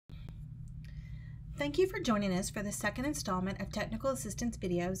Thank you for joining us for the second installment of technical assistance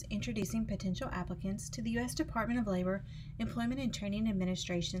videos introducing potential applicants to the U.S. Department of Labor Employment and Training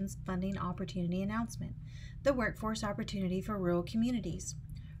Administration's Funding Opportunity Announcement, the Workforce Opportunity for Rural Communities,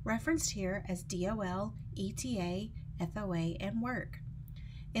 referenced here as DOL, ETA, FOA, and WORC.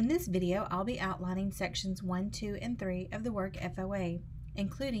 In this video, I'll be outlining sections 1, 2, and 3 of the WORC FOA,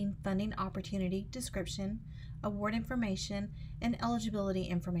 including funding opportunity description, award information, and eligibility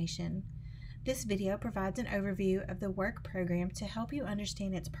information. This video provides an overview of the WORC program to help you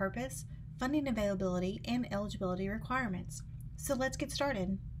understand its purpose, funding availability, and eligibility requirements. So let's get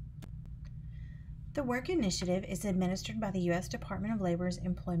started. The WORC initiative is administered by the U.S. Department of Labor's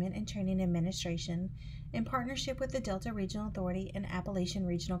Employment and Training Administration in partnership with the Delta Regional Authority and Appalachian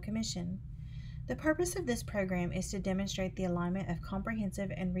Regional Commission. The purpose of this program is to demonstrate the alignment of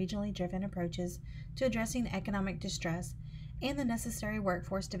comprehensive and regionally driven approaches to addressing economic distress and the necessary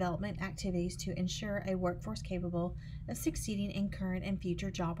workforce development activities to ensure a workforce capable of succeeding in current and future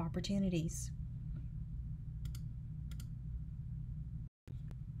job opportunities.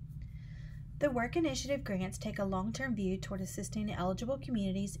 The WORC initiative grants take a long-term view toward assisting eligible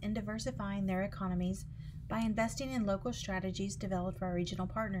communities in diversifying their economies by investing in local strategies developed by regional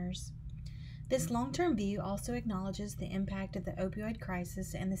partners. This long-term view also acknowledges the impact of the opioid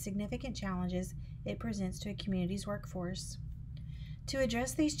crisis and the significant challenges it presents to a community's workforce. To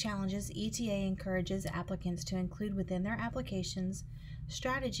address these challenges, ETA encourages applicants to include within their applications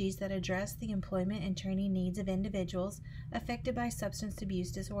strategies that address the employment and training needs of individuals affected by substance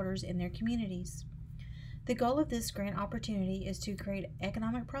abuse disorders in their communities. The goal of this grant opportunity is to create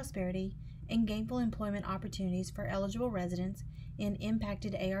economic prosperity and gainful employment opportunities for eligible residents in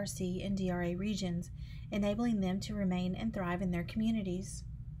impacted ARC and DRA regions, enabling them to remain and thrive in their communities.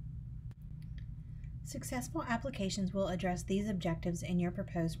 Successful applications will address these objectives in your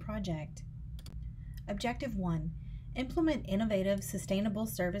proposed project. Objective 1. Implement innovative, sustainable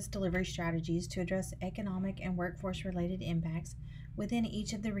service delivery strategies to address economic and workforce-related impacts within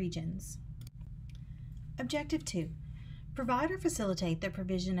each of the regions. Objective 2. Provide or facilitate the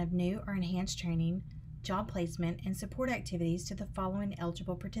provision of new or enhanced training, job placement, and support activities to the following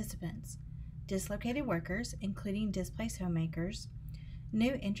eligible participants: dislocated workers, including displaced homemakers,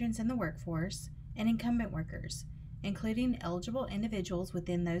 new entrants in the workforce, and incumbent workers, including eligible individuals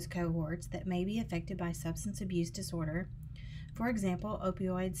within those cohorts that may be affected by substance abuse disorder, for example,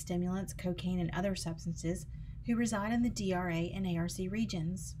 opioids, stimulants, cocaine, and other substances, who reside in the DRA and ARC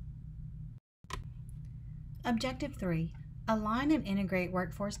regions. Objective 3. Align and integrate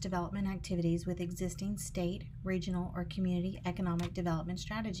workforce development activities with existing state, regional, or community economic development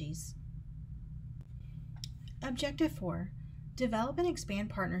strategies. Objective 4. Develop and expand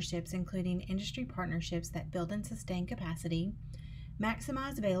partnerships, including industry partnerships that build and sustain capacity,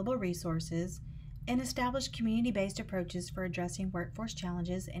 maximize available resources, and establish community-based approaches for addressing workforce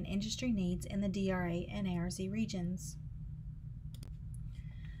challenges and industry needs in the DRA and ARC regions.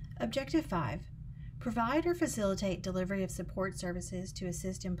 Objective 5. Provide or facilitate delivery of support services to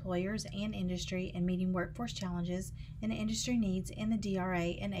assist employers and industry in meeting workforce challenges and industry needs in the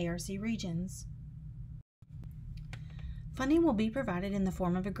DRA and ARC regions. Funding will be provided in the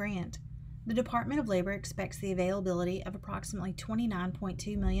form of a grant. The Department of Labor expects the availability of approximately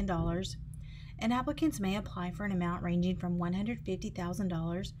 $29.2 million, and applicants may apply for an amount ranging from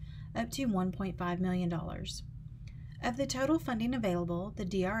 $150,000 up to $1.5 million. Of the total funding available, the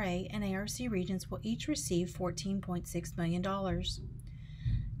DRA and ARC regions will each receive $14.6 million.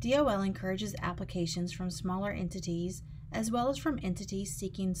 DOL encourages applications from smaller entities as well as from entities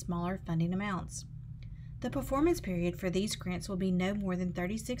seeking smaller funding amounts. The performance period for these grants will be no more than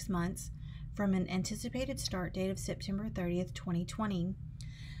 36 months from an anticipated start date of September 30th, 2020.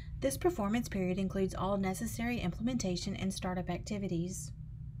 This performance period includes all necessary implementation and startup activities.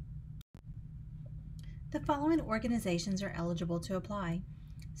 The following organizations are eligible to apply: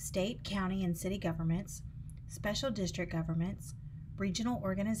 state, county, and city governments, special district governments, regional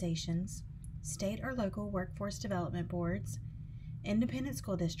organizations, state or local workforce development boards, independent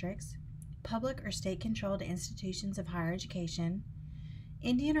school districts, public or state-controlled institutions of higher education,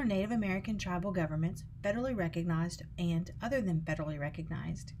 Indian or Native American tribal governments, federally recognized and other than federally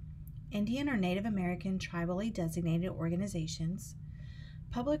recognized, Indian or Native American tribally designated organizations,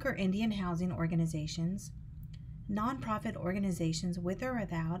 public or Indian housing organizations, nonprofit organizations with or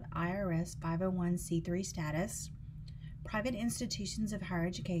without IRS 501c3 status, private institutions of higher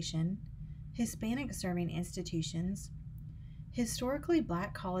education, Hispanic-serving institutions, historically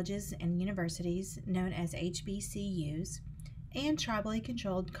black colleges and universities known as HBCUs, and tribally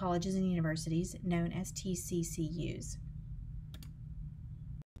controlled colleges and universities known as TCCUs.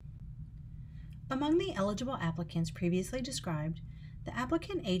 Among the eligible applicants previously described, the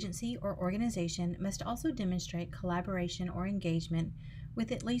applicant agency or organization must also demonstrate collaboration or engagement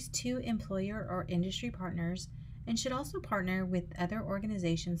with at least 2 employer or industry partners and should also partner with other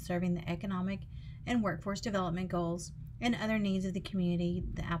organizations serving the economic and workforce development goals and other needs of the community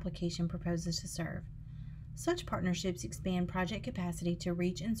the application proposes to serve. Such partnerships expand project capacity to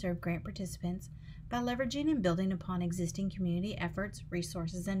reach and serve grant participants by leveraging and building upon existing community efforts,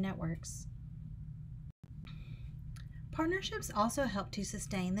 resources, and networks. Partnerships also help to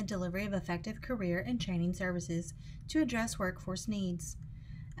sustain the delivery of effective career and training services to address workforce needs.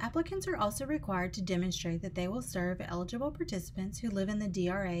 Applicants are also required to demonstrate that they will serve eligible participants who live in the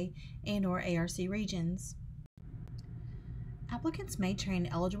DRA and/or ARC regions. Applicants may train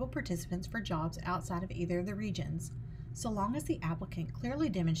eligible participants for jobs outside of either of the regions, so long as the applicant clearly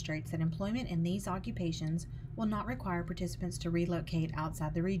demonstrates that employment in these occupations will not require participants to relocate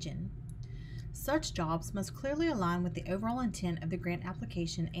outside the region. Such jobs must clearly align with the overall intent of the grant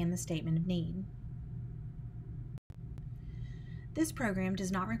application and the statement of need. This program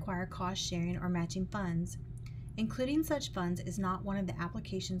does not require cost sharing or matching funds. Including such funds is not one of the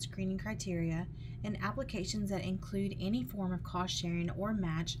application screening criteria, and applications that include any form of cost sharing or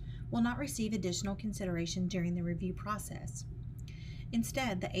match will not receive additional consideration during the review process.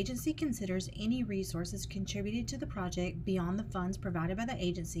 Instead, the agency considers any resources contributed to the project beyond the funds provided by the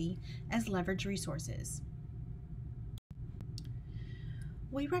agency as leverage resources.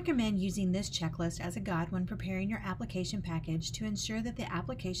 We recommend using this checklist as a guide when preparing your application package to ensure that the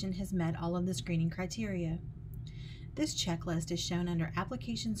application has met all of the screening criteria. This checklist is shown under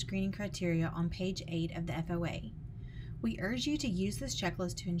Application Screening Criteria on page 8 of the FOA. We urge you to use this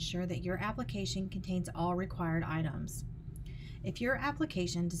checklist to ensure that your application contains all required items. If your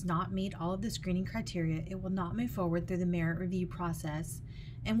application does not meet all of the screening criteria, it will not move forward through the merit review process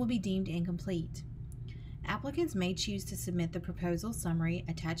and will be deemed incomplete. Applicants may choose to submit the proposal summary,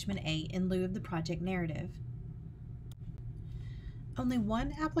 Attachment A, in lieu of the project narrative. Only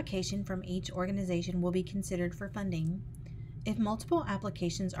one application from each organization will be considered for funding. If multiple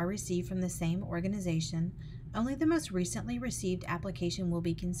applications are received from the same organization, only the most recently received application will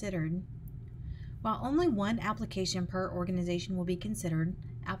be considered. While only one application per organization will be considered,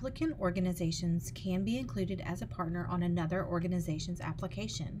 applicant organizations can be included as a partner on another organization's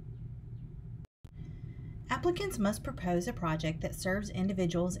application. Applicants must propose a project that serves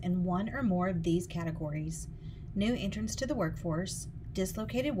individuals in one or more of these categories: new entrants to the workforce,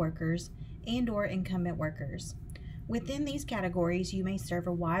 dislocated workers, and/or incumbent workers. Within these categories, you may serve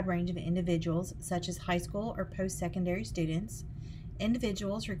a wide range of individuals such as high school or post-secondary students,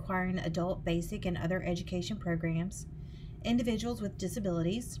 individuals requiring adult basic and other education programs, individuals with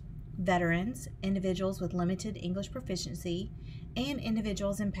disabilities, veterans, individuals with limited English proficiency, and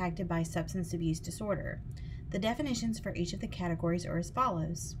individuals impacted by substance abuse disorder. The definitions for each of the categories are as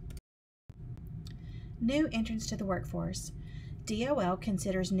follows. New entrants to the workforce. DOL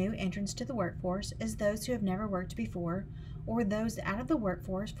considers new entrants to the workforce as those who have never worked before or those out of the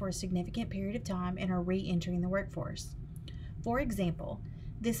workforce for a significant period of time and are re-entering the workforce. For example,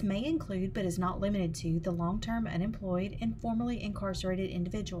 this may include but is not limited to the long-term unemployed and formerly incarcerated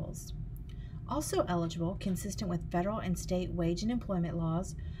individuals. Also eligible, consistent with federal and state wage and employment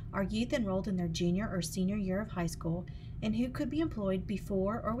laws, are youth enrolled in their junior or senior year of high school and who could be employed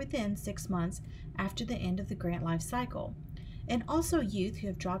before or within 6 months after the end of the grant life cycle, and also youth who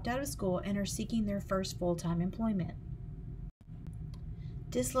have dropped out of school and are seeking their first full-time employment.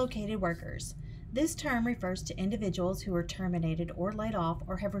 Dislocated workers. This term refers to individuals who are terminated or laid off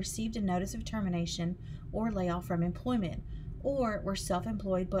or have received a notice of termination or layoff from employment, or were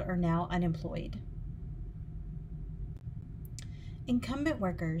self-employed but are now unemployed. Incumbent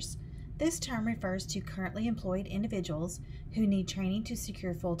workers. This term refers to currently employed individuals who need training to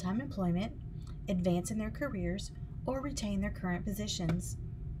secure full-time employment, advance in their careers, or retain their current positions.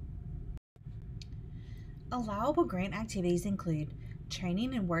 Allowable grant activities include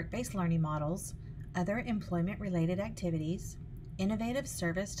training in work-based learning models, other employment-related activities, innovative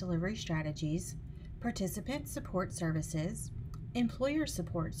service delivery strategies, participant support services, employer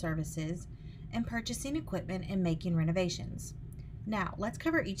support services, and purchasing equipment and making renovations. Now, let's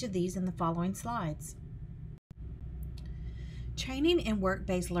cover each of these in the following slides. Training in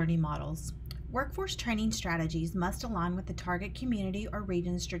work-based learning models. Workforce training strategies must align with the target community or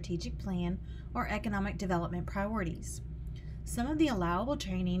region's strategic plan or economic development priorities. Some of the allowable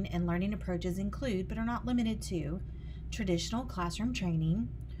training and learning approaches include, but are not limited to, traditional classroom training,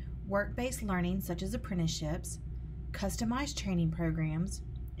 work-based learning such as apprenticeships, customized training programs,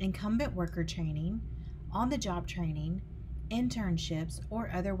 incumbent worker training, on-the-job training, internships,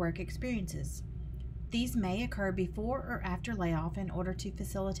 or other work experiences. These may occur before or after layoff in order to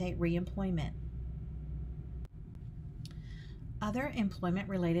facilitate reemployment. Other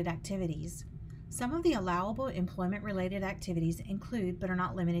employment-related activities. Some of the allowable employment-related activities include, but are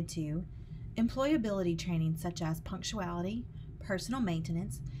not limited to, employability training such as punctuality, personal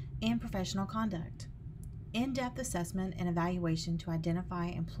maintenance, and professional conduct. In-depth assessment and evaluation to identify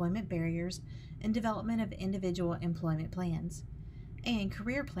employment barriers and development of individual employment plans. And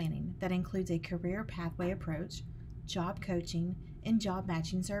career planning that includes a career pathway approach, job coaching, and job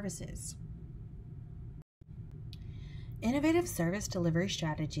matching services. Innovative service delivery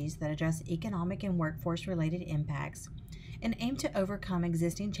strategies that address economic and workforce-related impacts and aim to overcome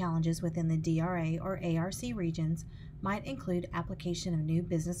existing challenges within the DRA or ARC regions might include application of new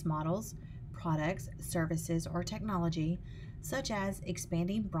business models, products, services, or technology, such as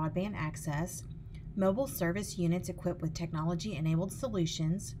expanding broadband access, mobile service units equipped with technology-enabled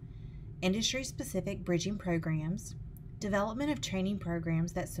solutions, industry-specific bridging programs, development of training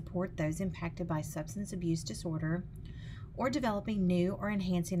programs that support those impacted by substance abuse disorder, or developing new or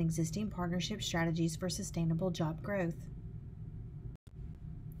enhancing existing partnership strategies for sustainable job growth.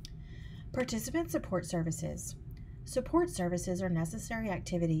 Participant support services. Support services are necessary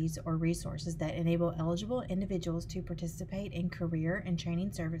activities or resources that enable eligible individuals to participate in career and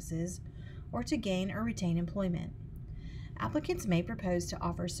training services or to gain or retain employment. Applicants may propose to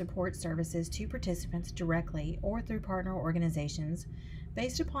offer support services to participants directly or through partner organizations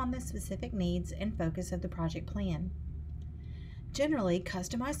based upon the specific needs and focus of the project plan. Generally,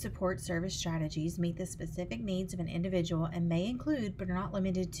 customized support service strategies meet the specific needs of an individual and may include, but are not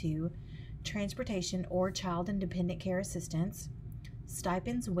limited to, transportation or child and dependent care assistance,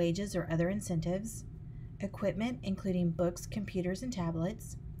 stipends, wages, or other incentives, equipment including books, computers, and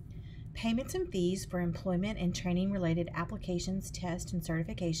tablets, payments and fees for employment and training-related applications, tests, and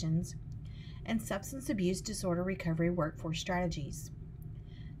certifications, and substance abuse disorder recovery workforce strategies.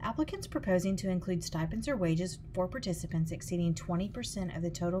 Applicants proposing to include stipends or wages for participants exceeding 20% of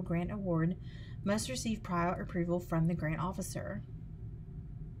the total grant award must receive prior approval from the grant officer.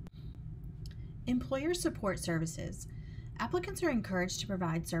 Employer support services. Applicants are encouraged to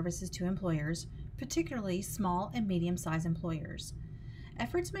provide services to employers, particularly small and medium-sized employers.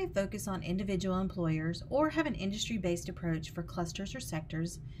 Efforts may focus on individual employers or have an industry-based approach for clusters or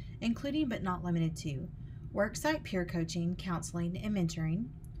sectors, including but not limited to worksite peer coaching, counseling, and mentoring,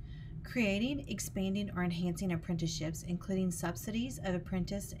 creating, expanding, or enhancing apprenticeships, including subsidies of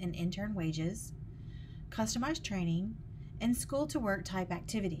apprentice and intern wages, customized training, and school-to-work type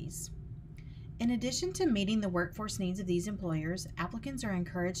activities. In addition to meeting the workforce needs of these employers, applicants are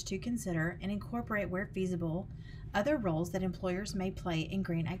encouraged to consider and incorporate, where feasible, other roles that employers may play in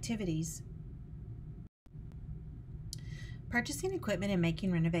grant activities. Purchasing equipment and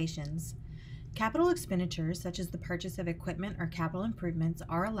making renovations. Capital expenditures, such as the purchase of equipment or capital improvements,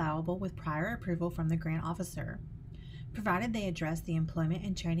 are allowable with prior approval from the grant officer, provided they address the employment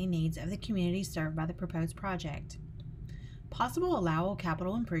and training needs of the community served by the proposed project. Possible allowable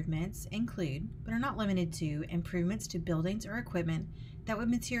capital improvements include, but are not limited to, improvements to buildings or equipment that would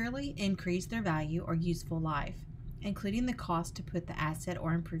materially increase their value or useful life, including the cost to put the asset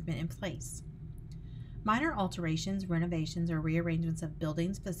or improvement in place. Minor alterations, renovations, or rearrangements of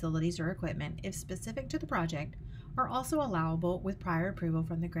buildings, facilities, or equipment, if specific to the project, are also allowable with prior approval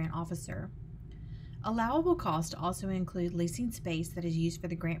from the grant officer. Allowable costs also include leasing space that is used for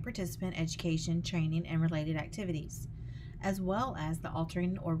the grant participant education, training, and related activities, as well as the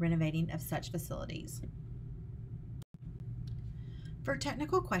altering or renovating of such facilities. For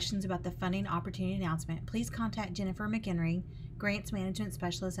technical questions about the funding opportunity announcement, please contact Jennifer McHenry, Grants Management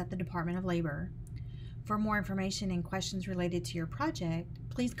Specialist at the Department of Labor. For more information and questions related to your project,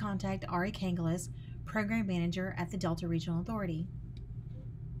 please contact Ari Kangelis, Program Manager at the Delta Regional Authority.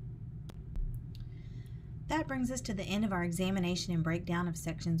 That brings us to the end of our examination and breakdown of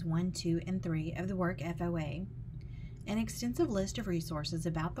Sections 1, 2, and 3 of the WORC FOA. An extensive list of resources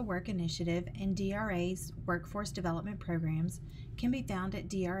about the WORC initiative and DRA's workforce development programs can be found at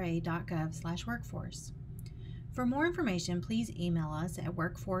dra.gov/workforce. For more information, please email us at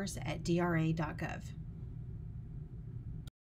workforce@dra.gov.